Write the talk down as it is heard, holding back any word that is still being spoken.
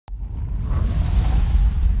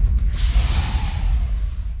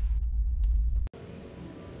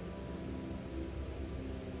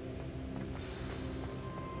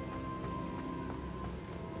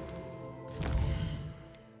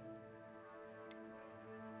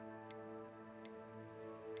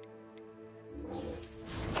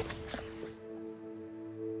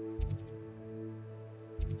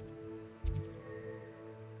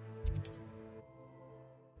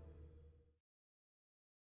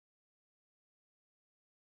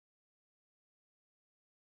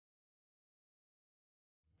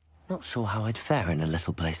Not sure how I'd fare in a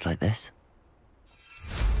little place like this.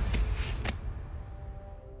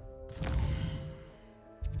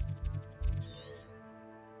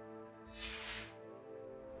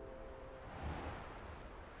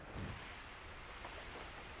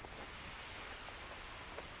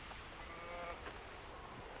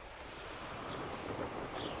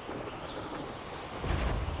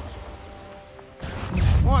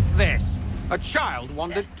 What's this? A child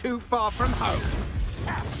wandered too far from home.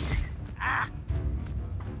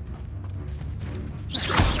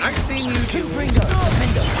 I've seen you do... Ringo!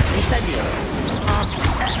 Mindo! Incendio!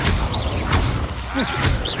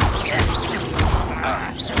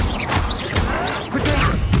 Protego!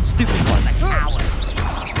 Stupid one! Coward!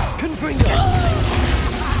 Confringo!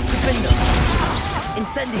 Defendo!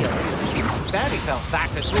 Incendio! Barely felt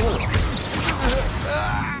that at all.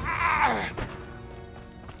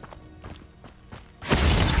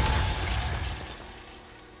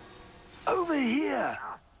 Over here!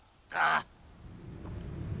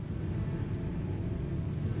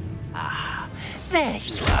 There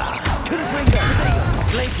you are! Confringo!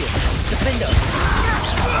 Glacius! Defendo!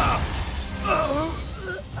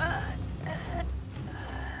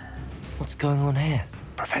 What's going on here?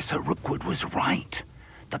 Professor Rookwood was right.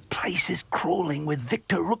 The place is crawling with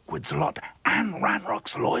Victor Rookwood's lot and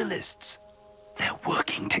Ranrock's loyalists. They're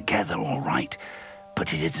working together all right,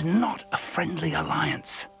 but it is not a friendly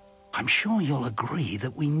alliance. I'm sure you'll agree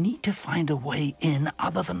that we need to find a way in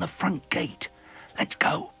other than the front gate. Let's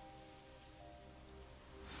go.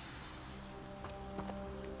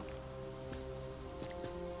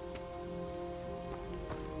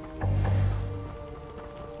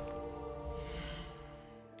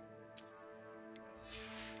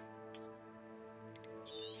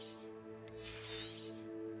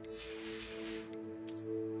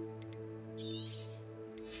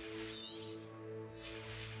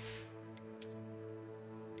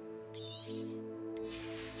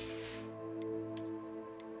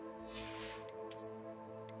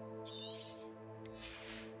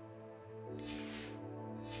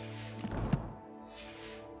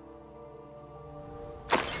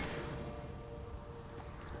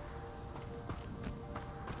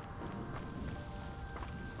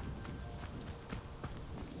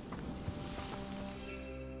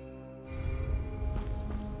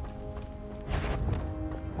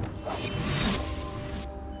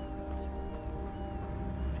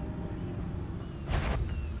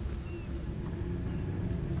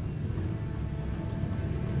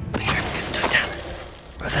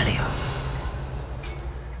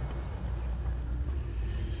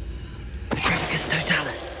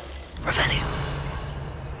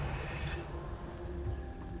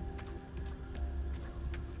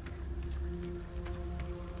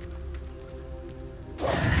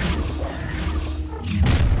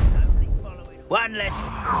 One less.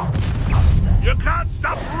 You can't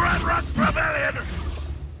stop Ranrock's rebellion!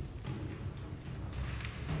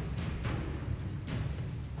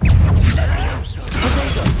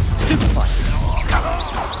 Protego! Stupefy!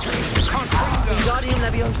 Wingardium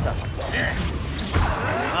Leviosa!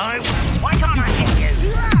 Why can't I hit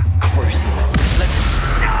you? Crucible!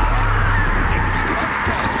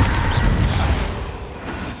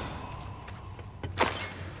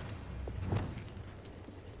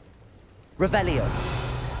 Revelio.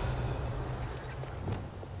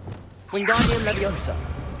 Wingardium Leviosa.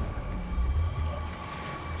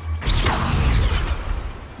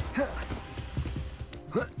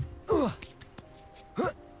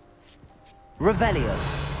 Revelio.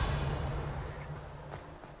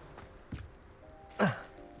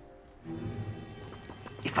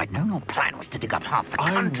 If I'd known your plan was to dig up half the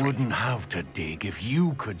country... I wouldn't have to dig if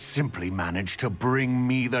you could simply manage to bring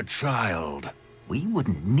me the child. We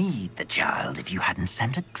wouldn't need the child if you hadn't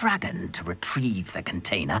sent a dragon to retrieve the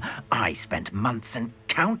container I spent months and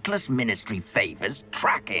countless ministry favors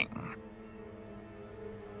tracking.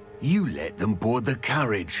 You let them board the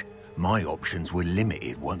carriage. My options were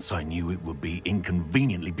limited once I knew it would be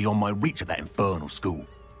inconveniently beyond my reach at that infernal school.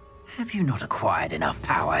 Have you not acquired enough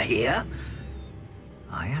power here?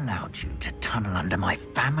 I allowed you to tunnel under my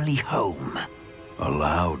family home.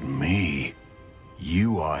 Allowed me?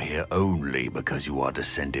 You are here only because you are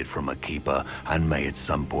descended from a keeper and may at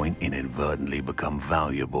some point inadvertently become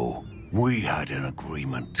valuable. We had an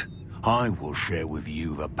agreement. I will share with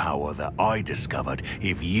you the power that I discovered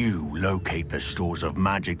if you locate the stores of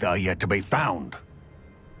magic that are yet to be found.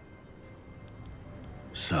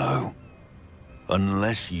 So,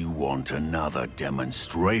 unless you want another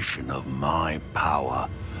demonstration of my power,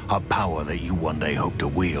 a power that you one day hope to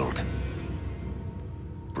wield,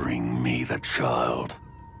 bring me the child.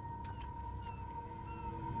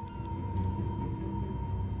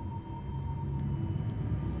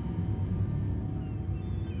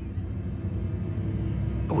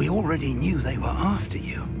 We already knew they were after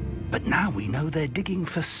you, but now we know they're digging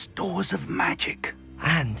for stores of magic.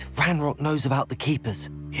 And Ranrock knows about the Keepers.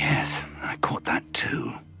 Yes, I caught that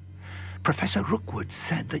too. Professor Rookwood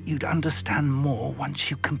said that you'd understand more once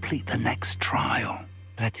you complete the next trial.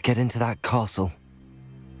 Let's get into that castle.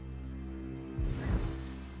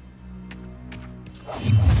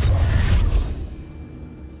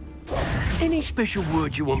 Any special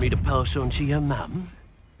word you want me to pass on to your mum?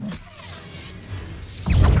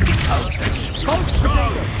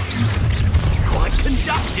 Quite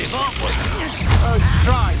conductive, aren't we? Oh,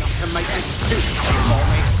 try not to make this too tough for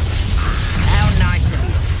me. How nice of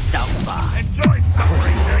you to stop by. Enjoy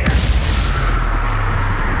suffering, do you?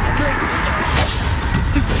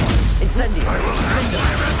 Incendio.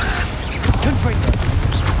 Confringo.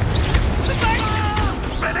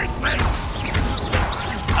 Finish me!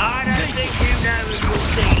 I don't think you know who you're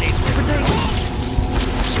dealing with. You're done.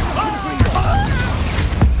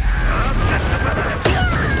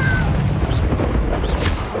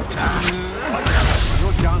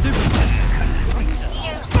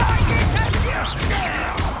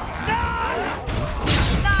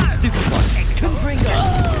 Stupid one. Confringo.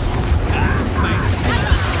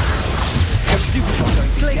 Stupid one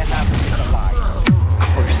going to get out of this alive.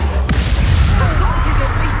 Crucial.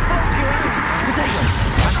 Potato.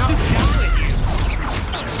 Stupid one.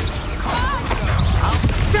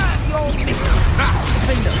 Serve your mission!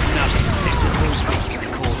 Finger. Nothing sensible beast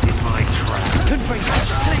caught in my trap. Confringo.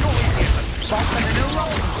 Always hit the spot and in a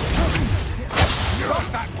roll. Stop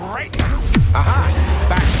that break! Aha!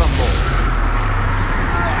 Back from more.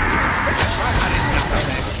 I've had enough of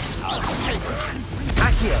this.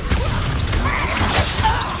 Accio.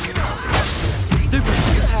 Stupid.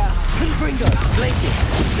 Confringo. Glacius.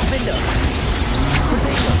 Defender.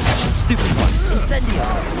 Potato. Stupid one. Incendio.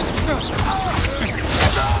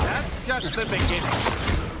 That's just the beginning.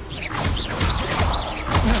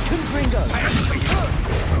 Confringo.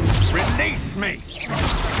 Release me!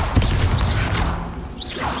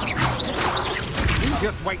 You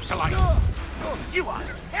just wait till I... You are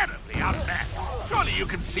terribly outmatched. Surely you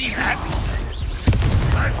can see that.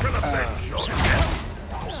 I shall avenge your death.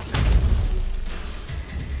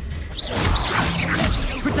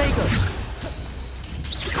 Potato.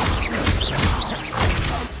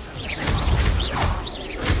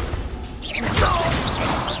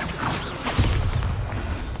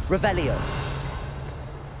 Revelio.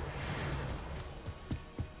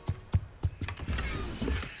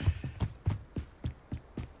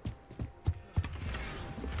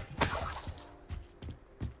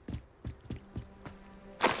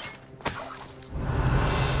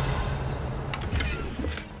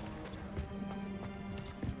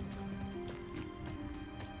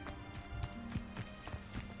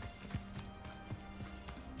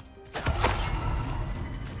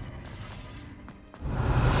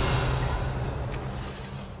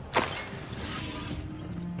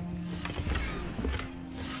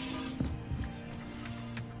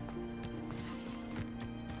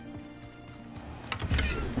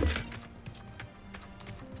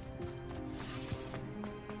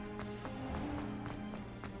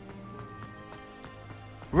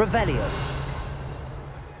 Revelio.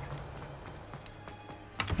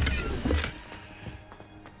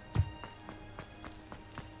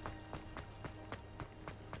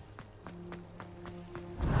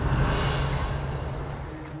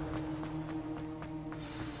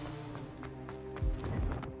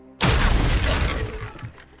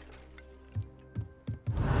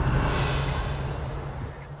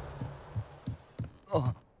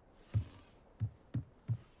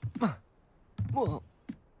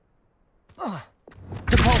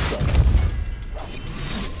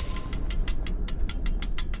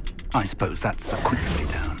 I suppose that's the quick way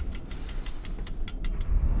down.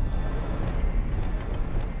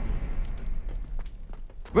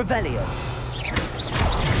 Revelio.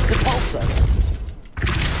 Depulso.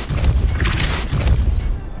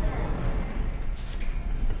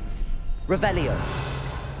 Revelio.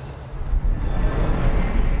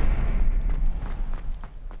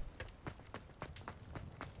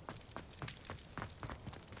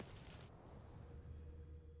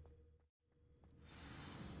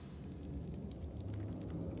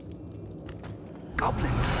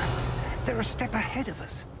 Goblin tracks. They're a step ahead of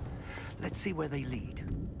us. Let's see where they lead.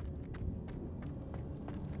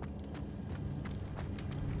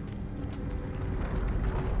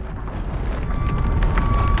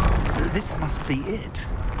 This must be it.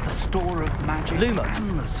 The store of magic Lumos.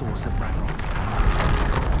 and the source of Ranrock's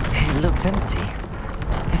power. It looks empty.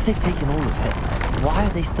 If they've taken all of it, why are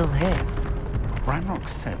they still here? Ranrock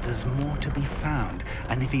said there's more to be found,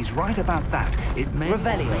 and if he's right about that, it may or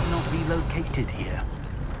may not be located here.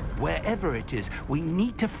 Wherever it is, we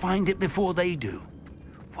need to find it before they do.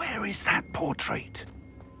 Where is that portrait?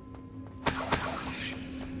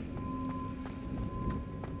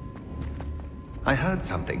 I heard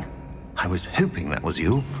something. I was hoping that was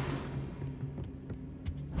you.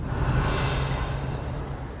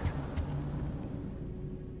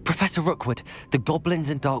 Professor Rookwood, the goblins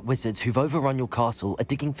and dark wizards who've overrun your castle are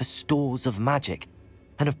digging for stores of magic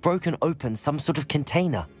and have broken open some sort of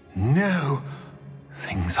container. No!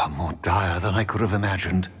 Things are more dire than I could have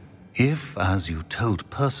imagined. If, as you told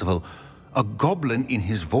Percival, a goblin in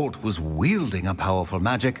his vault was wielding a powerful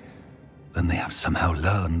magic, then they have somehow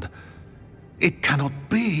learned. It cannot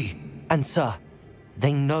be! And sir,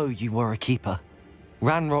 they know you were a keeper.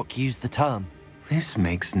 Ranrock used the term. This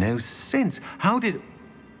makes no sense. How did...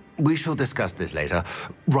 We shall discuss this later.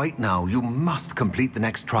 Right now, you must complete the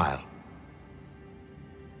next trial.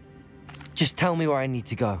 Just tell me where I need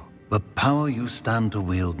to go. The power you stand to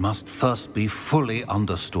wield must first be fully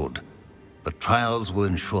understood. The trials will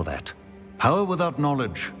ensure that. Power without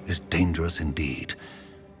knowledge is dangerous indeed.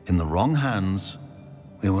 In the wrong hands,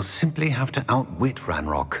 we will simply have to outwit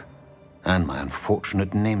Ranrock and my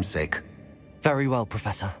unfortunate namesake. Very well,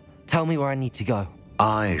 Professor. Tell me where I need to go.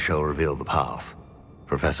 I shall reveal the path.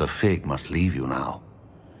 Professor Fig must leave you now.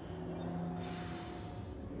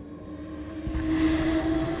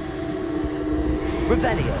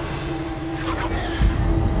 Revelio.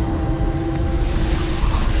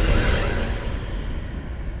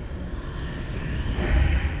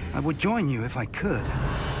 I would join you if I could.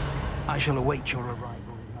 I shall await your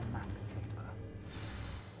arrival in the map chamber.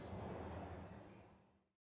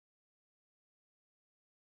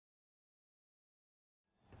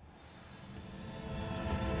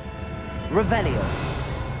 Revelio.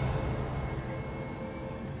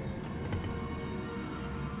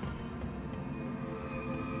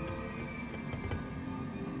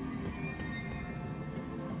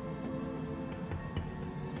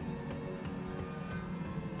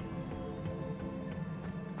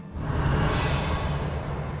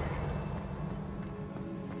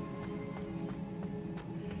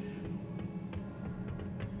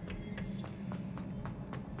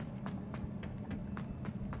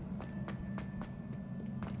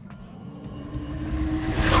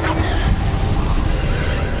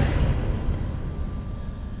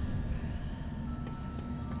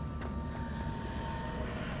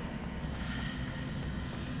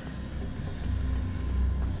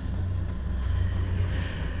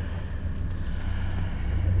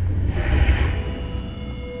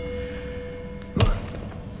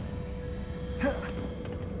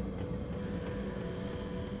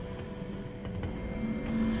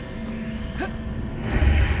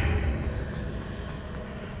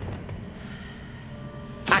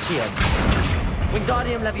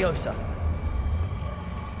 Wingardium Leviosa.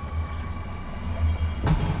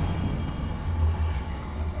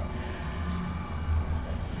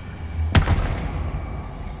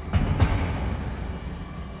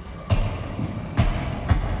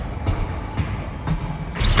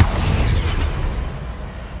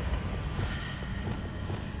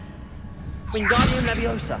 Wingardium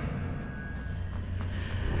Leviosa.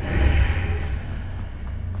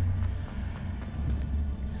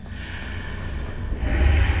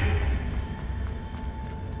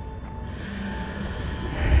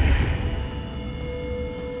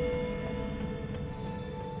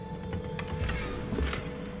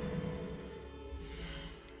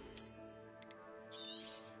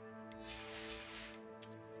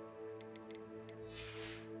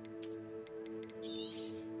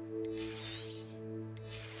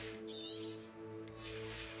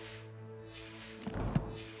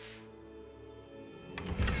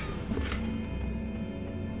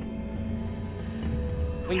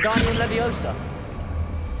 Wingardium Leviosa.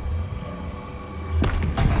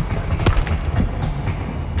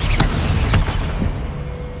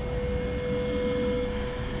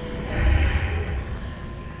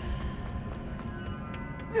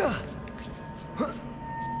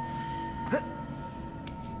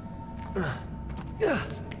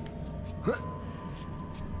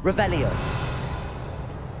 Revelio.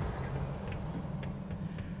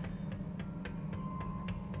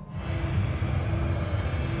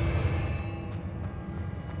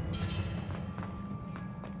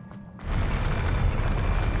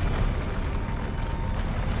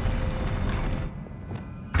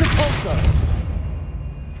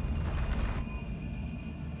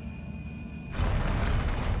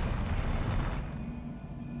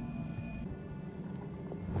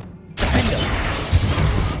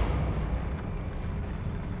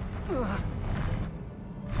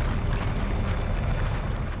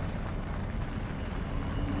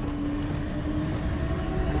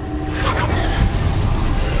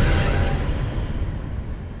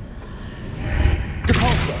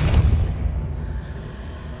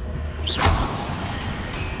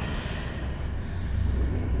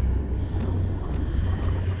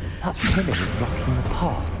 That pillar is blocking the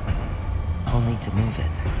path. I'll need to move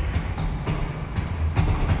it.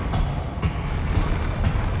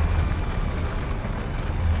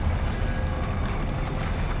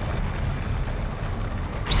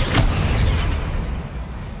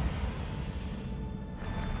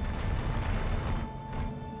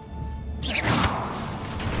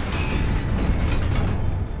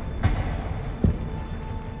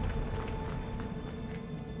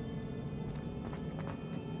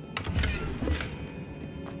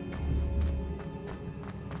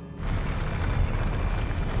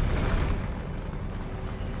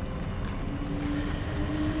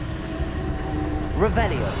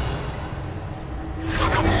 Revelio.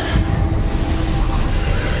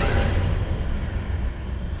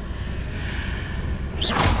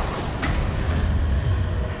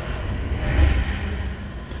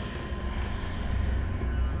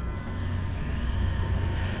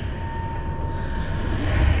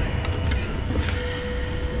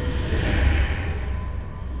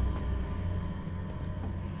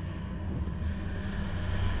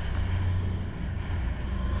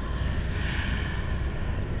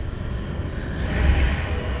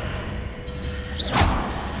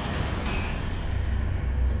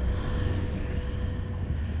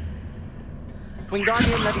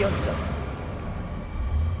 Wingardium Leviosa.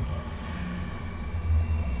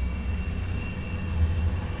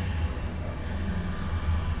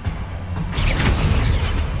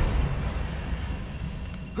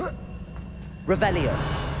 Revelio.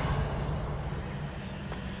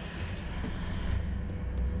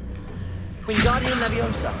 Wingardium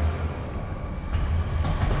Leviosa.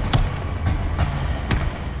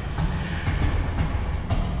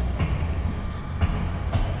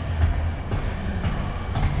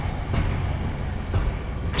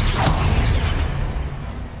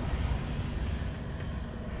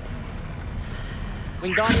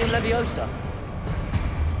 Wingardium Leviosa.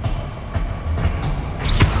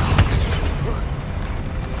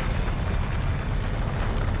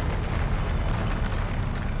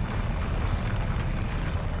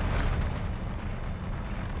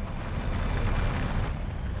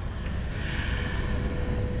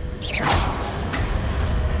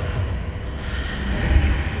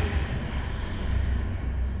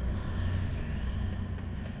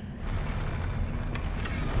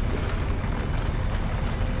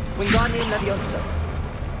 Wingardium Leviosa.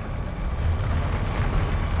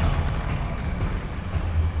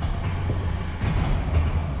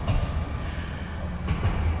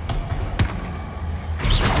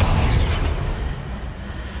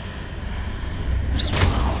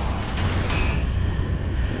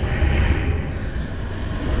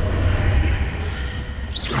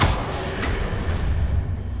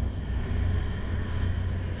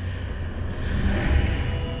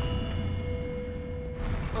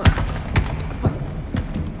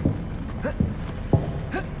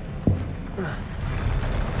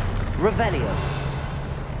 Revelio.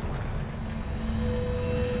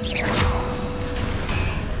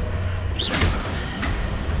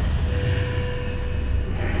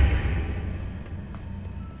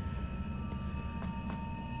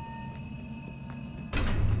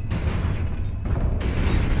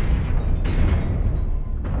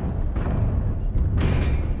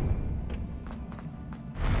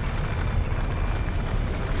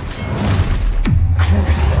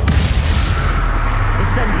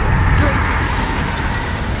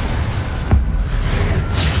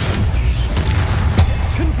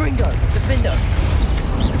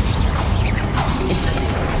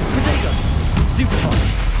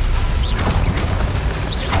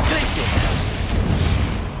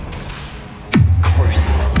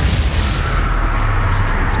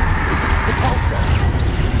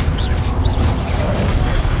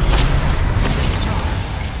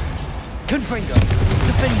 Confringo,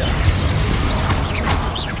 Defender.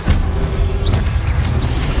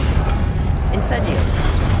 Incendio.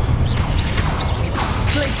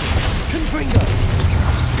 Glacier, Confringo.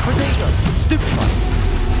 Protego, Stupefy.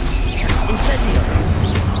 Incendio.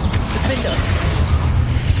 Defender.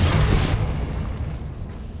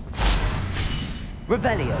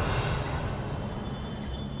 Revelio.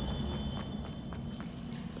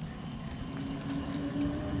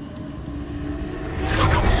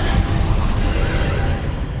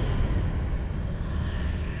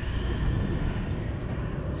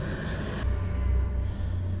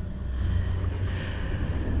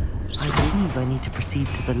 I need to proceed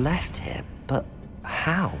to the left here, but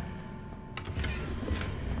how?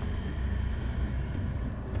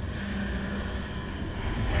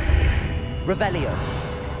 Revelio.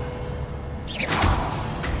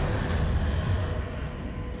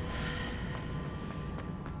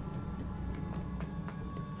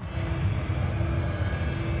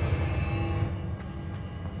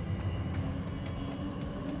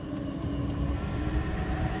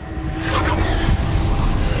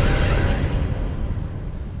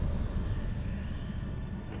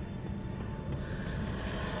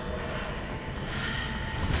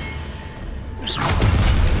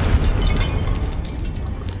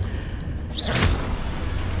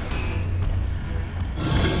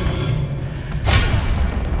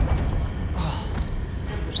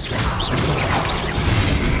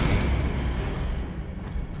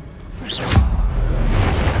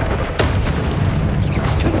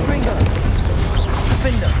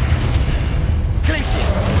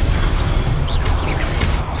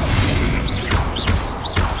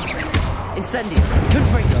 Incendio.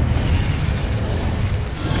 Confringo.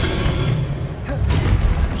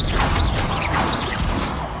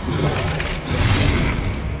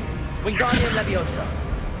 Wingardium Leviosa.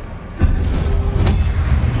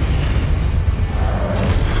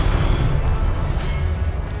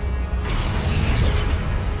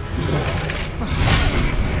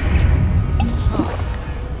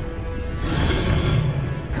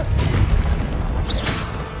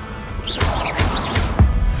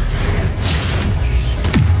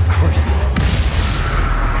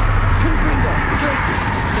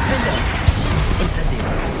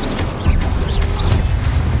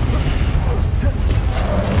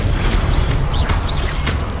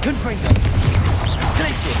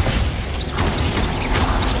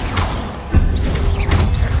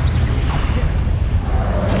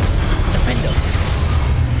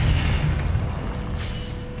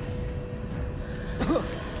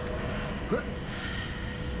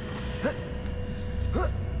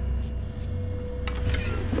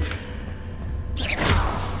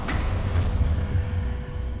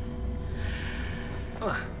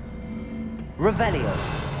 Revelio.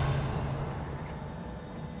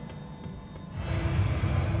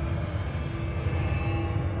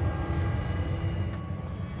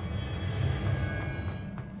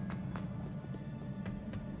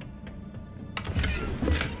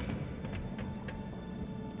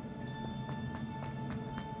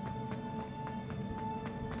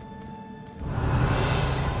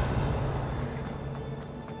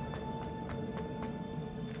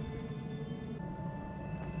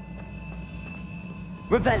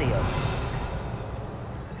 Revelio.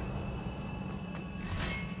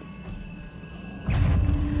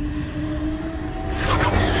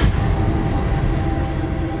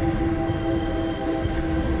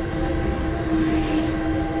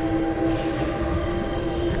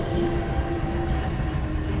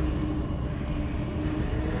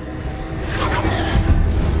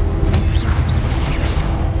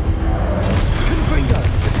 Confringo.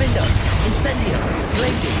 Defendo. Incendio.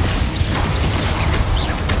 Glacius.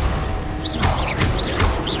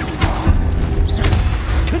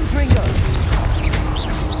 Confringo!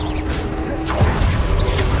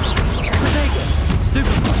 Protego!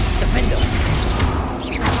 Stupefy! Defendo!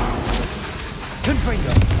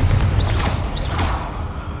 Confringo!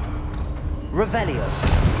 Revelio!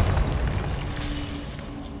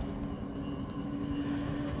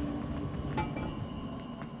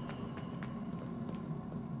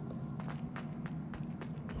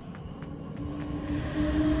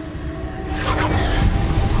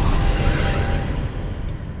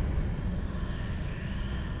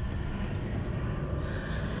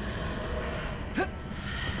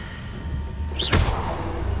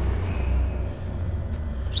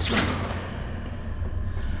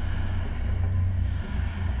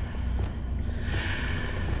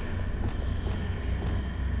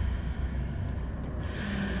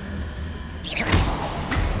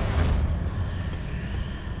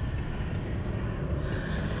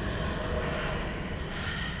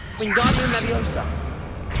 Wingardium Leviosa.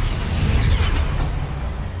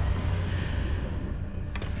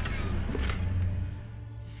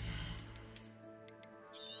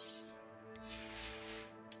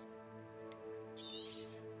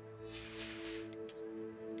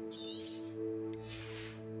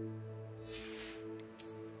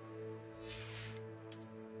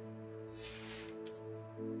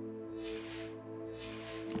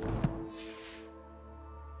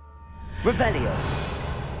 Revelio.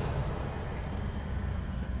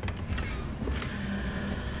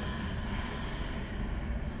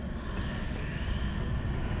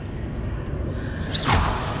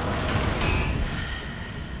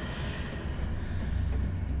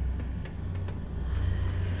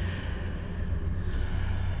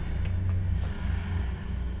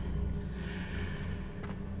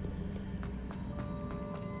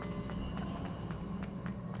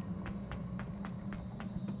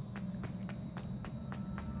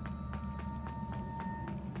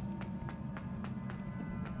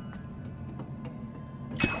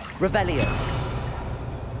 Revelio.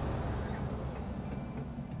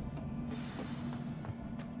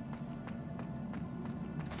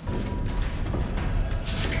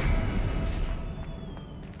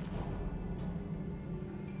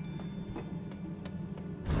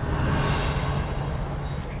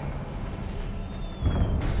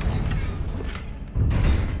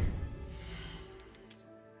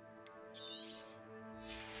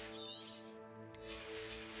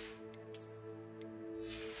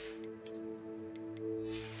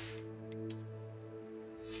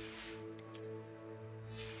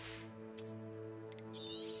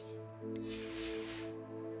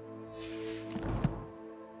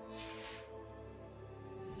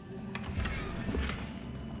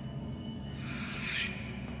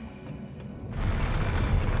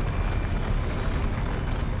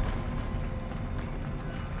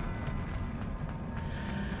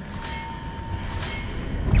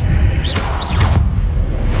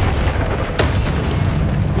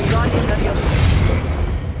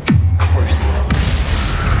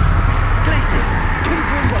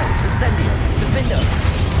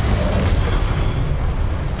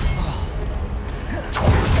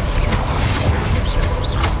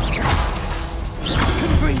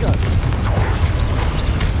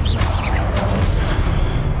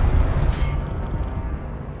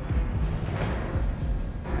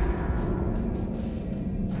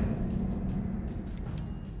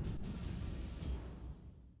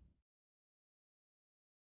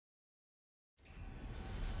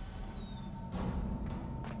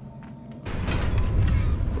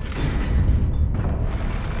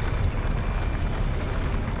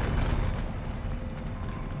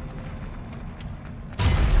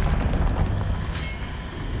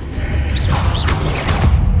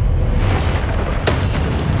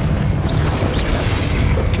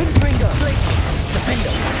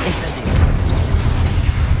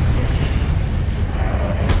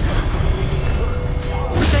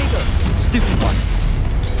 Stupid one.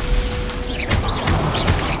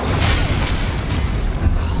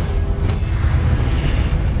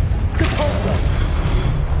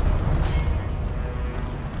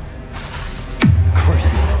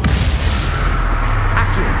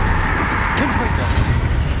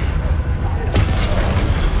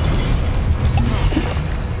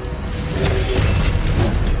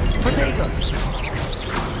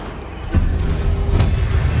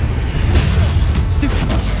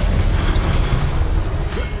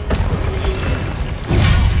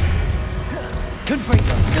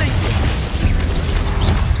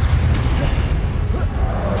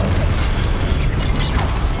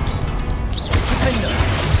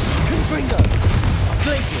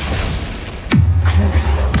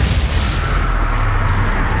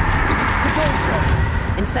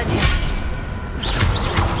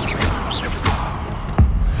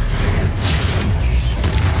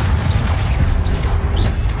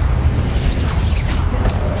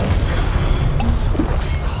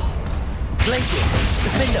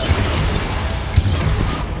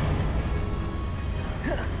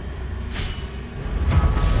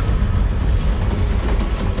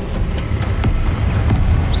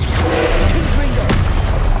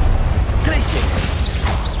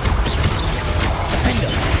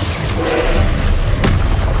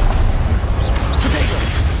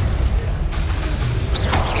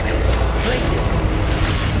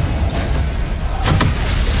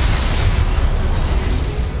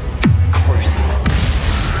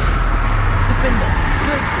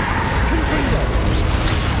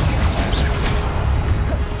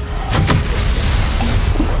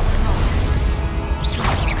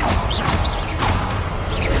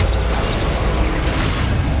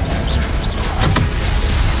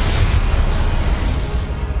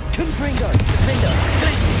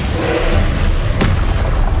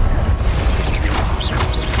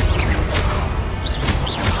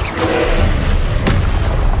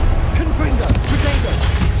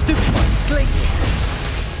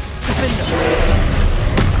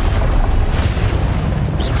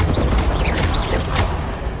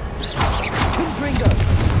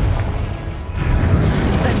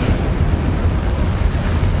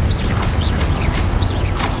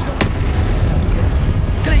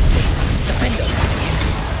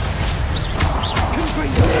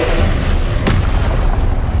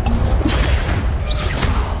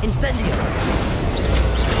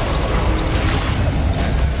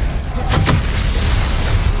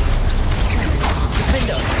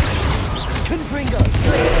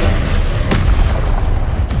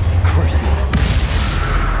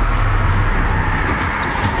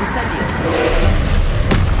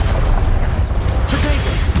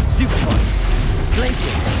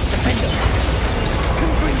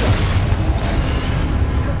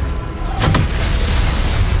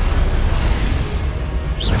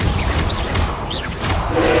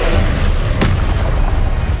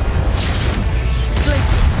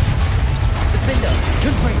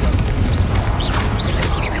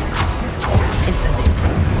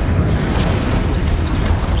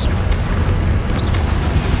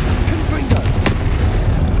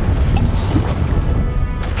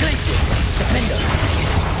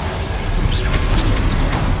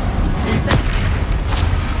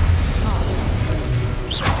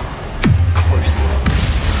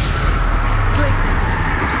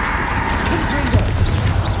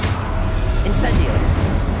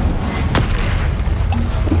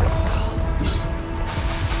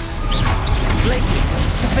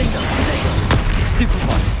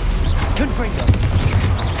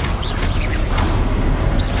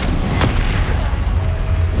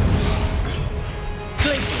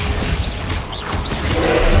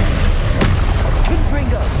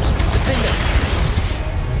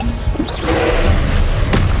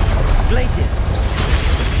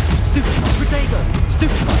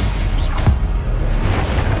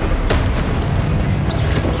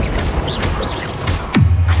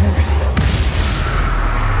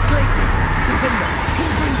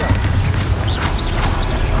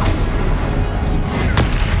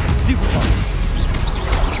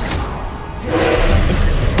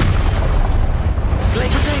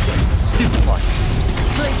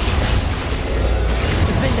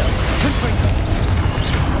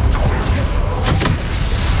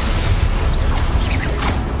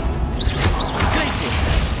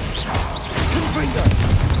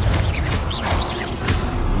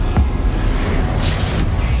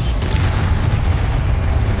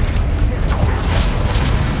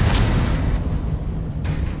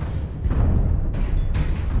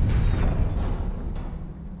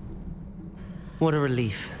 What a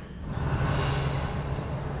relief.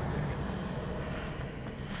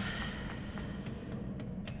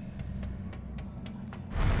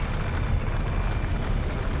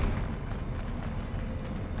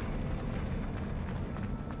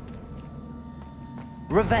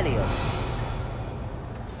 Revelio.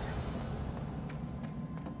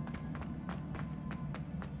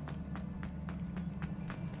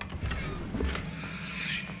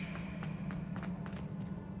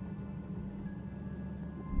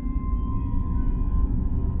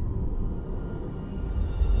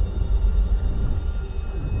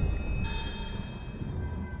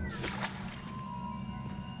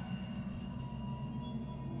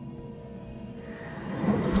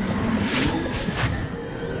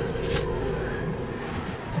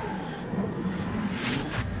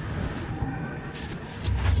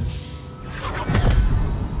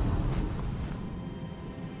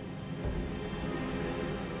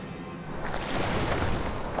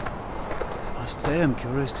 I'm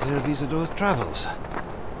curious to hear of Isadore's travels.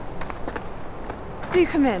 Do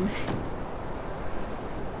come in.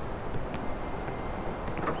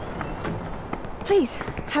 Please,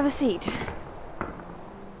 have a seat.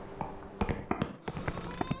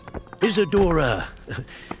 Isadora,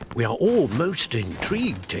 we are all most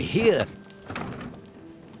intrigued to hear.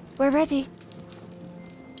 We're ready.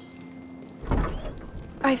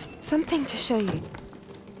 I've something to show you.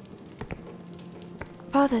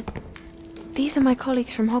 Father, these are my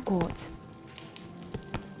colleagues from Hogwarts.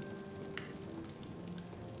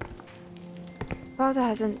 Father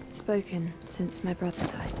hasn't spoken since my brother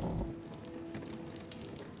died.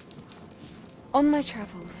 On my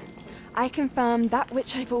travels, I confirmed that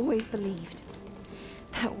which I've always believed.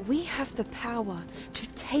 That we have the power to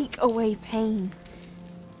take away pain.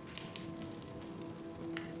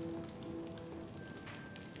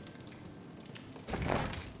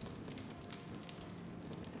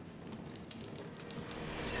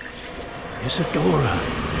 Isadora.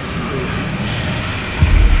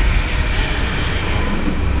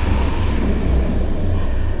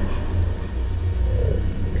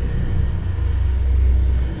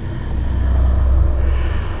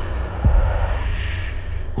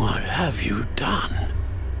 What have you done?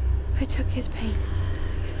 I took his pain.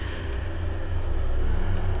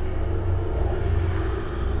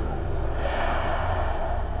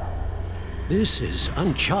 This is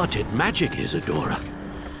uncharted magic, Isadora.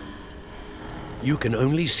 You can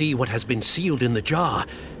only see what has been sealed in the jar,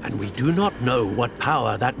 and we do not know what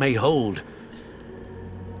power that may hold.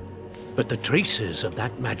 But the traces of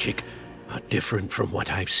that magic are different from what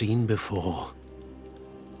I've seen before.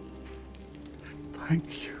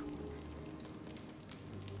 Thank you.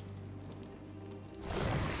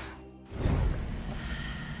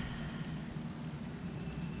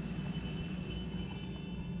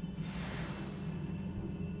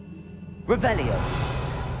 Revelio.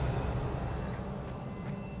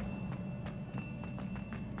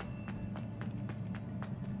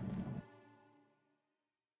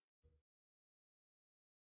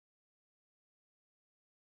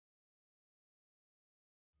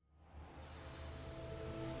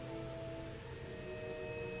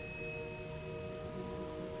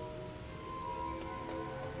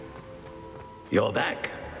 You're back.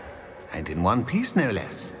 And in one piece, no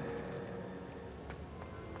less.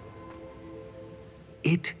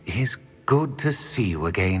 It is good to see you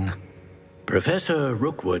again. Professor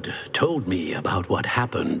Rookwood told me about what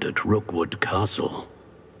happened at Rookwood Castle.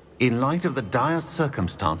 In light of the dire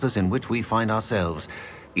circumstances in which we find ourselves,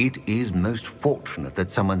 it is most fortunate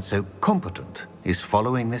that someone so competent is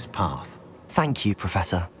following this path. Thank you,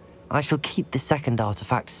 Professor. I shall keep the second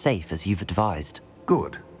artifact safe as you've advised.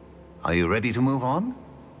 Good. Are you ready to move on?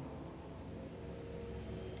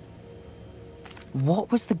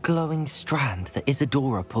 What was the glowing strand that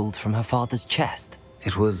Isadora pulled from her father's chest?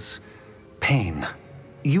 It was pain.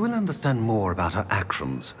 You will understand more about her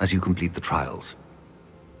actions as you complete the trials.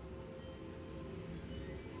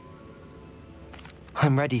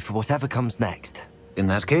 I'm ready for whatever comes next. In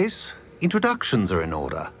that case, introductions are in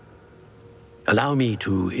order. Allow me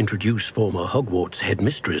to introduce former Hogwarts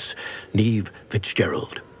headmistress, Neve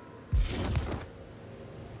Fitzgerald.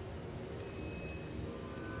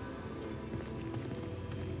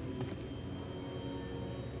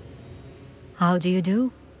 How do you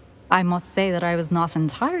do? I must say that I was not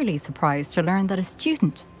entirely surprised to learn that a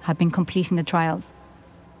student had been completing the trials.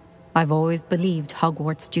 I've always believed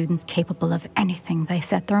Hogwarts students capable of anything they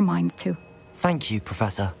set their minds to. Thank you,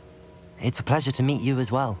 Professor. It's a pleasure to meet you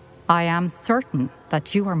as well. I am certain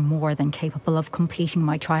that you are more than capable of completing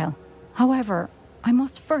my trial. However, I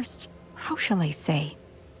must first, how shall I say,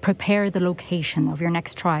 prepare the location of your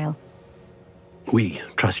next trial. We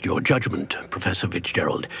trust your judgment, Professor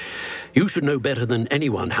Fitzgerald. You should know better than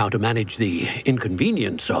anyone how to manage the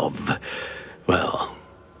inconvenience of, well...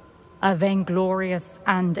 A vainglorious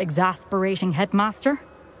and exasperating headmaster?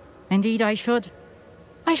 Indeed I should.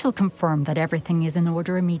 I shall confirm that everything is in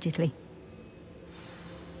order immediately.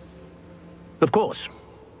 Of course.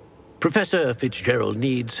 Professor Fitzgerald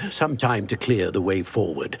needs some time to clear the way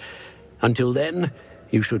forward. Until then,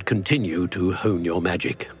 you should continue to hone your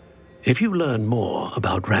magic. If you learn more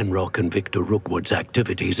about Ranrock and Victor Rookwood's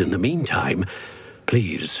activities in the meantime,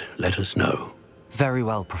 please let us know. Very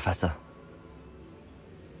well, Professor.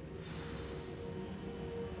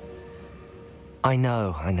 I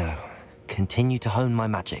know. Continue to hone my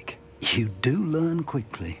magic. You do learn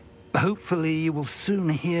quickly. Hopefully you will soon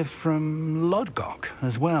hear from Lodgok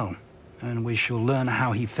as well, and we shall learn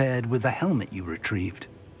how he fared with the helmet you retrieved.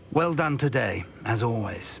 Well done today, as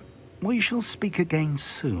always. We shall speak again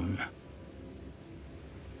soon.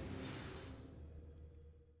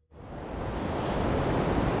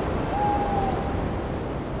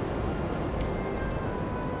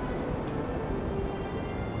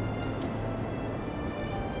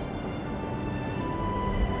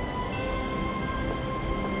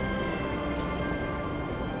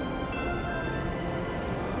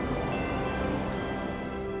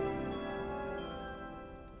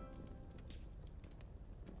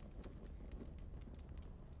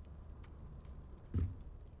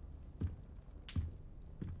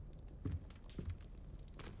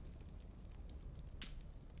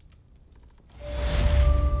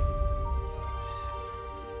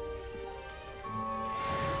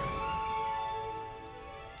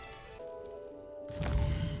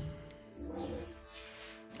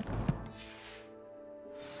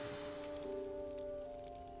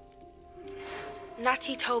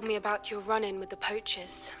 Natty told me about your run-in with the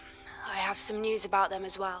poachers. I have some news about them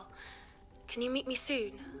as well. Can you meet me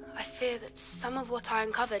soon? I fear that some of what I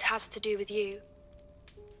uncovered has to do with you.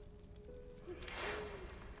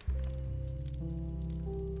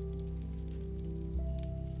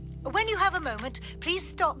 When you have a moment, please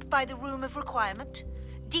stop by the Room of Requirement.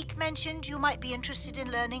 Deke mentioned you might be interested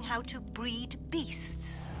in learning how to breed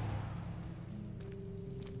beasts.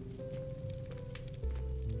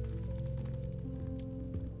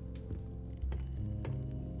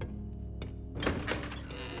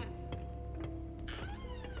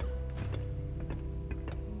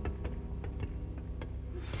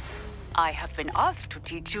 I have been asked to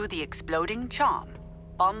teach you the exploding charm,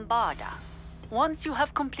 Bombarda. Once you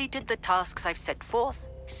have completed the tasks I've set forth,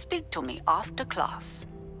 speak to me after class.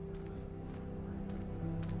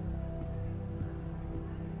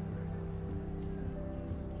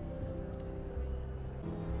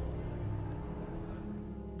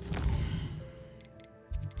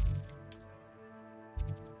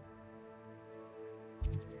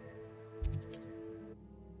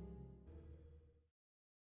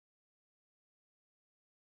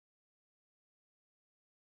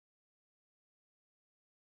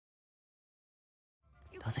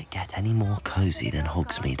 Does it get any more cozy than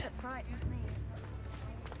Hogsmeade?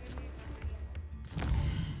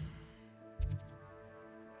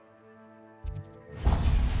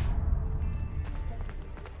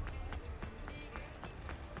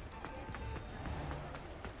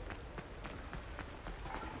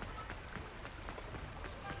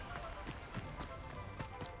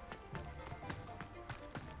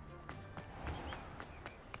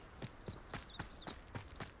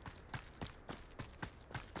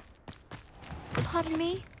 Pardon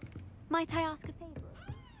me? Might I ask a favor?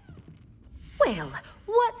 Well,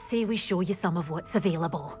 what say we show you some of what's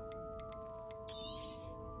available?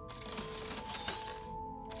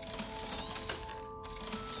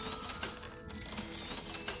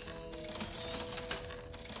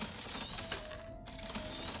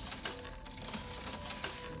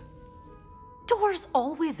 Doors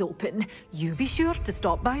always open. You be sure to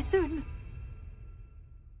stop by soon.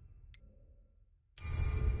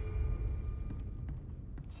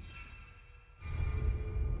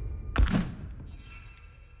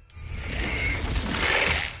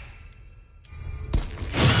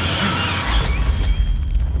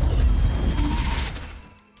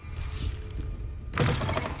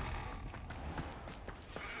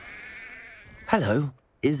 Hello.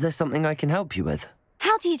 Is there something I can help you with?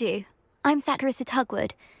 How do you do? I'm Saccharissa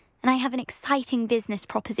Tugwood, and I have an exciting business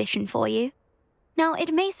proposition for you. Now,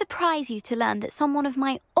 it may surprise you to learn that someone of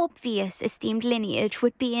my obvious esteemed lineage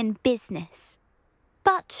would be in business.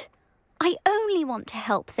 But I only want to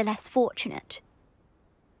help the less fortunate.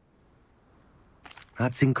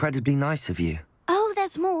 That's incredibly nice of you. Oh,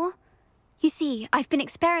 there's more. You see, I've been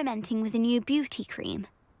experimenting with a new beauty cream.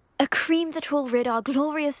 A cream that will rid our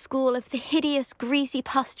glorious school of the hideous, greasy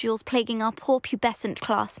pustules plaguing our poor pubescent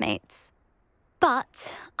classmates.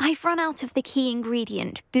 But I've run out of the key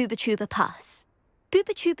ingredient, Booba Tuber pus.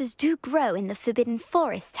 Booba Tubers do grow in the Forbidden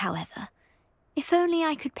Forest, however. If only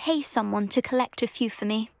I could pay someone to collect a few for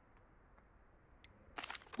me.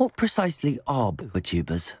 What precisely are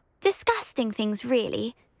boobatubers? Disgusting things,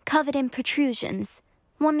 really, covered in protrusions.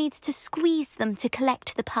 One needs to squeeze them to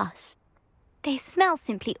collect the pus. They smell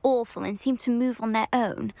simply awful and seem to move on their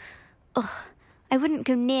own. Ugh, I wouldn't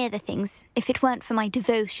go near the things if it weren't for my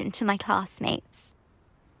devotion to my classmates.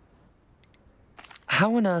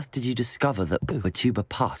 How on earth did you discover that boobatuber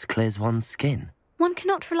pus clears one's skin? One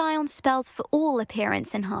cannot rely on spells for all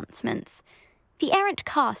appearance enhancements. The errant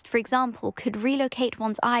cast, for example, could relocate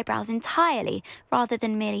one's eyebrows entirely rather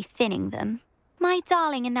than merely thinning them. My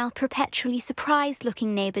darling and now perpetually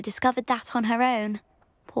surprised-looking neighbour discovered that on her own.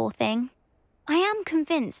 Poor thing. I am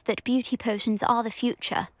convinced that beauty potions are the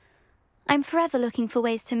future. I'm forever looking for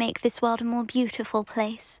ways to make this world a more beautiful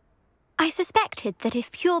place. I suspected that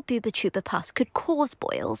if pure boobatuber pus could cause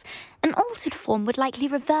boils, an altered form would likely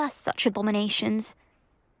reverse such abominations.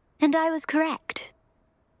 And I was correct.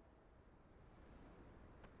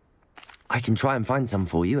 I can try and find some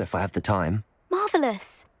for you if I have the time.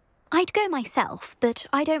 Marvellous. I'd go myself, but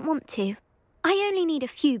I don't want to. I only need a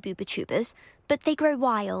few boobatubers, but they grow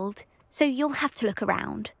wild, so you'll have to look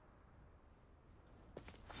around.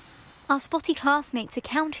 Our spotty classmates are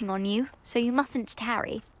counting on you, so you mustn't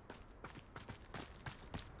tarry.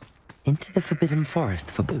 Into the Forbidden Forest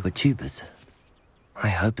for boobatubers. I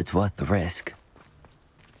hope it's worth the risk.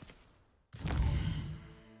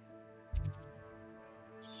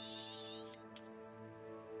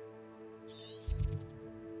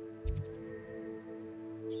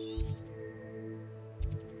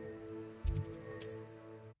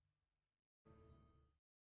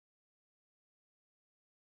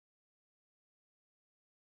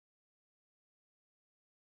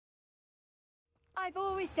 I've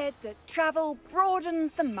always said that travel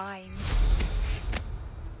broadens the mind.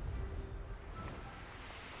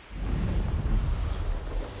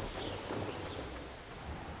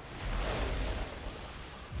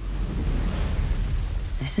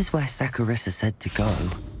 This is where Saccharissa said to go.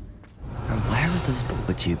 And where are those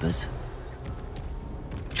boobatubers?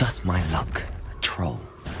 Just my luck, a troll.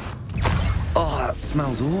 Oh, that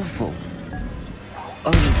smells awful.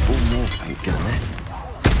 Only 4 more, thank goodness.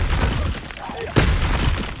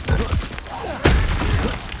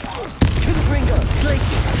 Confringo,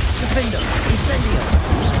 Glacius, Defender, Incendio.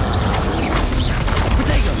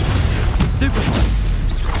 Protego, Stupefy.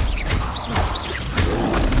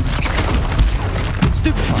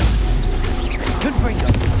 Stupefy. Confringo,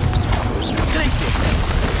 Glacius.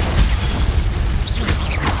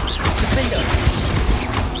 Defender.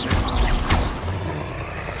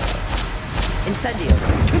 Incendio,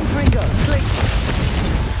 Confringo, Glacius.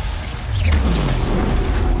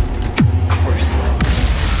 Crucible.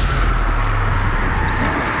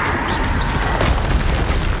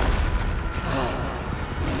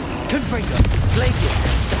 Confringo, Glacius,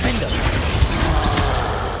 Defender.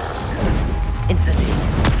 Incendio.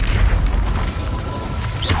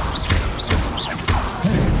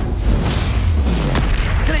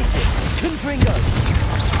 Glacius, Confringo.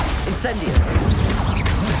 Incendio.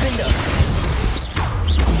 Defender.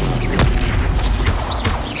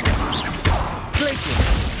 Glacius.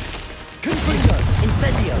 Confringo.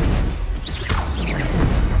 Incendio.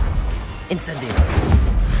 Incendio.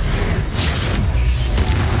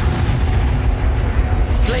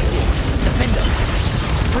 Glacius. Defender.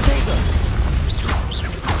 Protego.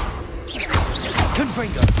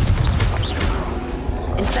 Confringo.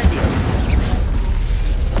 Incendio.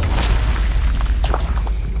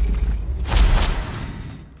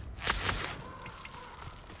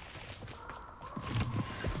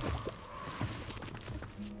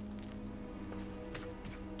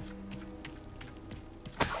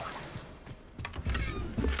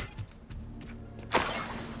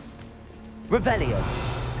 Revelio.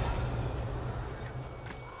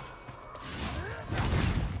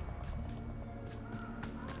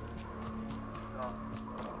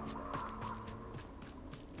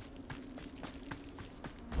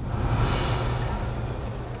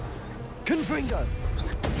 Confringo.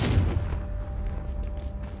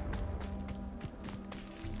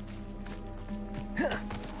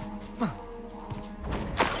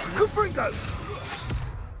 Confringo.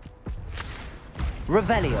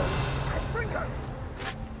 Revelio.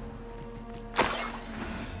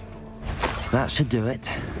 That should do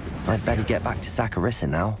it. I'd better get back to Saccharissa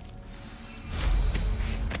now.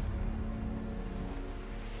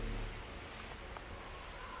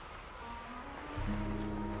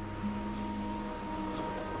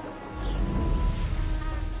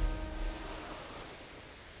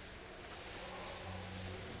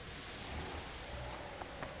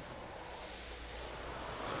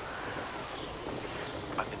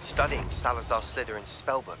 studying Salazar Slytherin's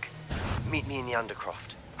spellbook. Meet me in the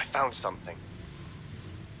Undercroft. I found something.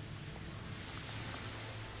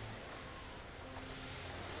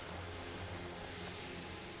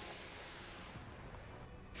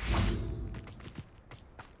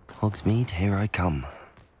 Hogsmeade, here I come.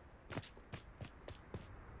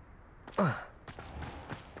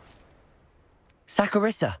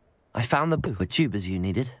 Saccharissa, I found the tubers you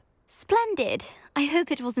needed. Splendid. I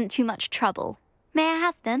hope it wasn't too much trouble. May I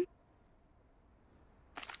have them?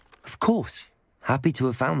 Of course. Happy to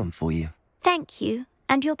have found them for you. Thank you.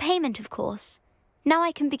 And your payment, of course. Now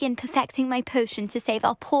I can begin perfecting my potion to save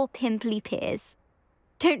our poor pimply peers.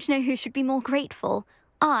 Don't know who should be more grateful,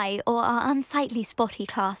 I or our unsightly spotty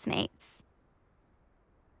classmates.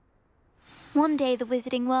 One day the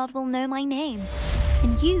wizarding world will know my name,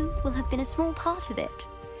 and you will have been a small part of it.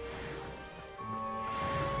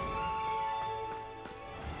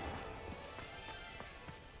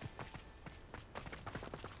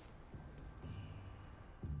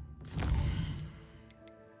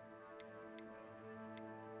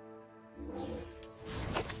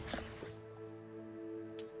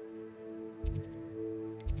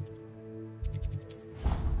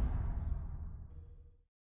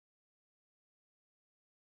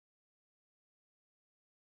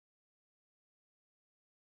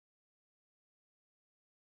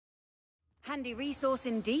 Handy resource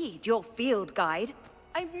indeed, your field guide.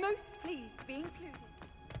 I'm most pleased to be included.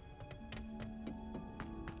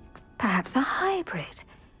 Perhaps a hybrid.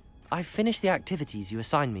 I've finished the activities you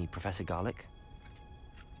assigned me, Professor Garlick.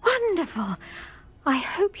 Wonderful. I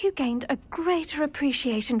hope you gained a greater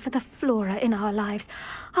appreciation for the flora in our lives.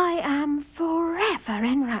 I am forever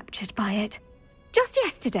enraptured by it. Just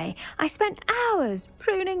yesterday, I spent hours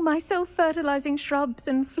pruning my self-fertilizing shrubs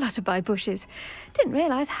and flutterby bushes. Didn't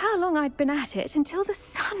realize how long I'd been at it until the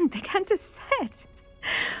sun began to set.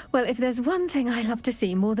 Well, if there's one thing I love to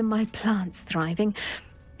see more than my plants thriving,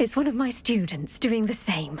 it's one of my students doing the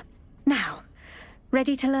same. Now,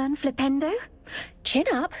 ready to learn Flipendo? Chin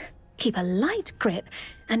up, keep a light grip,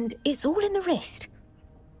 and it's all in the wrist.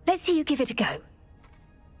 Let's see you give it a go.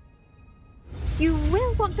 You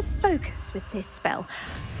will want to focus with this spell.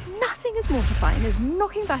 Nothing as mortifying as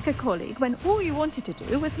knocking back a colleague when all you wanted to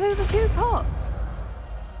do was move a few pots.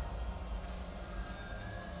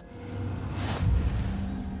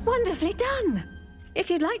 Wonderfully done! If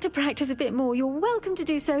you'd like to practice a bit more, you're welcome to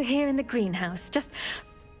do so here in the greenhouse. Just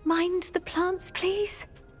mind the plants, please.